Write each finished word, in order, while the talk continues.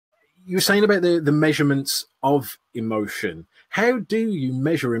you were saying about the measurements of emotion. How do you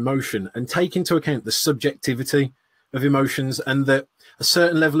measure emotion and take into account the subjectivity of emotions, and that a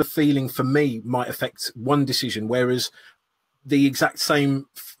certain level of feeling for me might affect one decision, whereas the exact same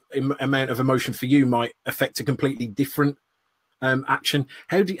amount of emotion for you might affect a completely different action?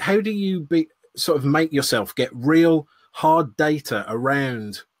 How do you sort of make yourself get real hard data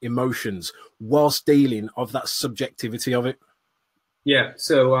around emotions whilst dealing of that subjectivity of it? Yeah,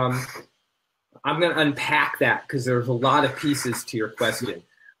 so I'm going to unpack that because there's a lot of pieces to your question.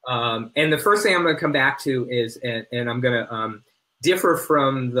 And the first thing I'm going to come back to is, and I'm going to differ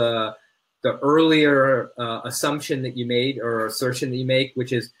from the earlier assumption that you made or assertion that you make,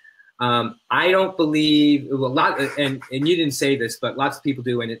 which is I don't believe and you didn't say this, but lots of people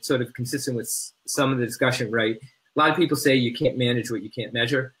do, and it's sort of consistent with some of the discussion, right? A lot of people say you can't manage what you can't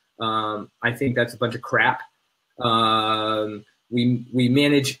measure. I think that's a bunch of crap. We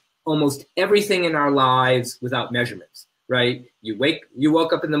manage almost everything in our lives without measurements, right? You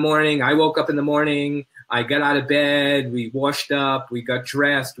woke up in the morning, I woke up in the morning, I got out of bed, we washed up, we got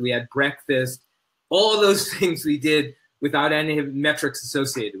dressed, we had breakfast, all of those things we did without any metrics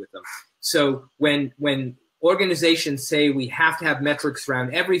associated with them. So when organizations say we have to have metrics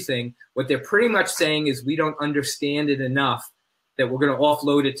around everything, what they're pretty much saying is we don't understand it enough that we're going to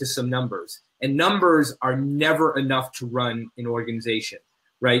offload it to some numbers. And numbers are never enough to run an organization,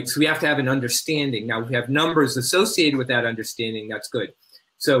 right? So we have to have an understanding. Now, if we have numbers associated with that understanding, that's good.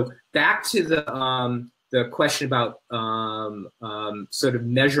 So back to the question about sort of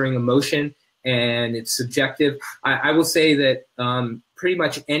measuring emotion and it's subjective. I will say that pretty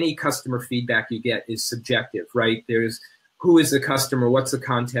much any customer feedback you get is subjective, right? There's who is the customer, what's the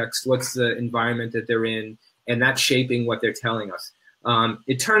context, what's the environment that they're in, and that's shaping what they're telling us.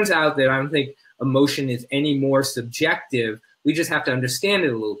 It turns out that I don't think emotion is any more subjective. We just have to understand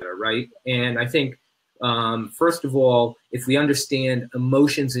it a little better, right? And I think, first of all, if we understand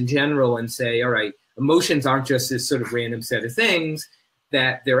emotions in general and say, all right, emotions aren't just this sort of random set of things,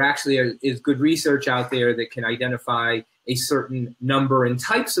 that there actually is good research out there that can identify a certain number and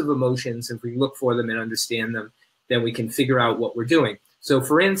types of emotions. If we look for them and understand them, then we can figure out what we're doing. So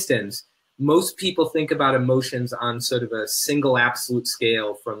for instance, most people think about emotions on sort of a single absolute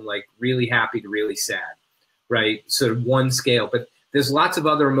scale from like really happy to really sad, right? Sort of one scale. But there's lots of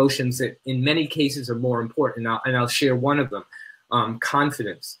other emotions that in many cases are more important. And I'll share one of them,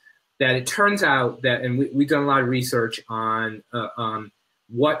 confidence. That it turns out that, and we've done a lot of research on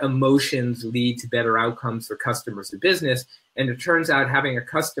what emotions lead to better outcomes for customers and business. And it turns out having a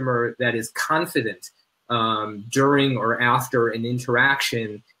customer that is confident during or after an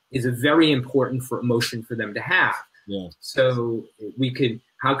interaction is a very important emotion for them to have. Yeah. So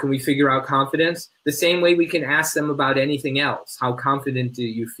how can we figure out confidence? The same way we can ask them about anything else. How confident do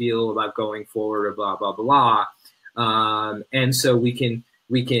you feel about going forward, or blah, blah, blah. And so we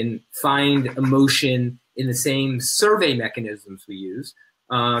can find emotion in the same survey mechanisms we use.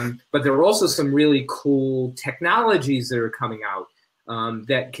 But there are also some really cool technologies that are coming out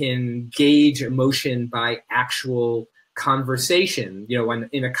that can gauge emotion by actual conversation. You know,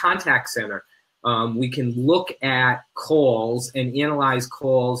 in a contact center, we can look at calls and analyze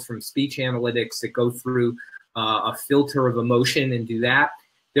calls from speech analytics that go through a filter of emotion and do that.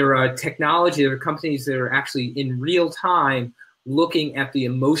 There are companies that are actually in real time looking at the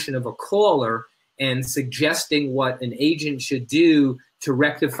emotion of a caller and suggesting what an agent should do to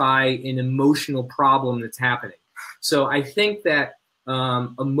rectify an emotional problem that's happening. So I think that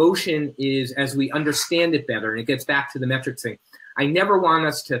emotion is, as we understand it better, and it gets back to the metrics thing, I never want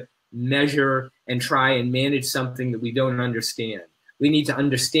us to measure and try and manage something that we don't understand. We need to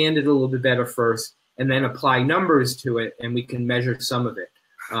understand it a little bit better first and then apply numbers to it, and we can measure some of it.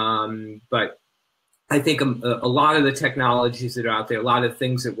 But I think a lot of the technologies that are out there, a lot of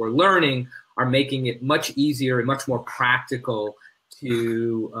things that we're learning are making it much easier and much more practical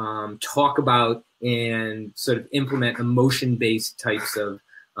to talk about and sort of implement emotion-based types of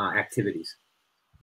activities.